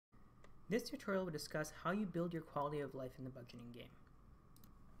This tutorial will discuss how you build your quality of life in the budgeting game.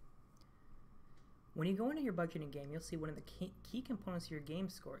 When you go into your budgeting game, you'll see one of the key components of your game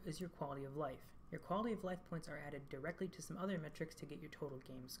score is your quality of life. Your quality of life points are added directly to some other metrics to get your total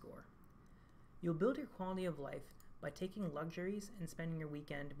game score. You'll build your quality of life by taking luxuries and spending your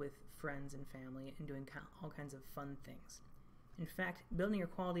weekend with friends and family and doing all kinds of fun things. In fact, building your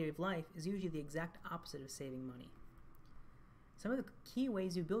quality of life is usually the exact opposite of saving money. Some of the key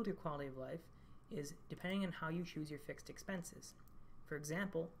ways you build your quality of life is depending on how you choose your fixed expenses. For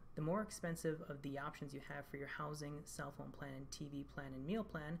example, the more expensive of the options you have for your housing, cell phone plan, TV plan, and meal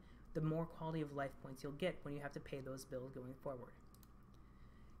plan, the more quality of life points you'll get when you have to pay those bills going forward.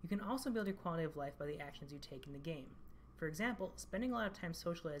 You can also build your quality of life by the actions you take in the game. For example, spending a lot of time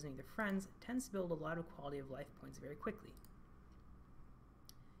socializing with your friends tends to build a lot of quality of life points very quickly.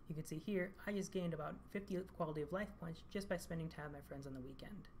 You can see here, I just gained about 50 quality of life points just by spending time with my friends on the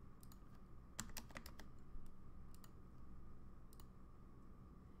weekend.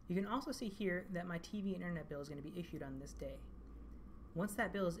 You can also see here that my TV and internet bill is going to be issued on this day. Once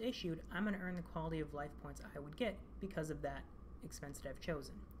that bill is issued, I'm going to earn the quality of life points I would get because of that expense that I've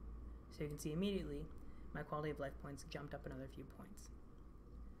chosen. So you can see immediately my quality of life points jumped up another few points.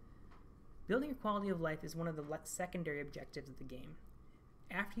 Building your quality of life is one of the secondary objectives of the game.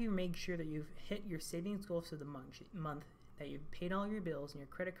 After you make sure that you've hit your savings goals for the month, that you've paid all your bills and your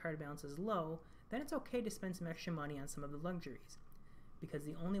credit card balance is low, then it's okay to spend some extra money on some of the luxuries. Because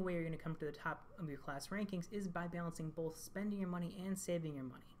the only way you're going to come to the top of your class rankings is by balancing both spending your money and saving your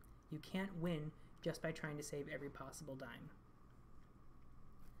money. You can't win just by trying to save every possible dime.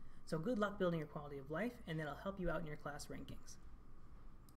 So good luck building your quality of life, and that'll help you out in your class rankings.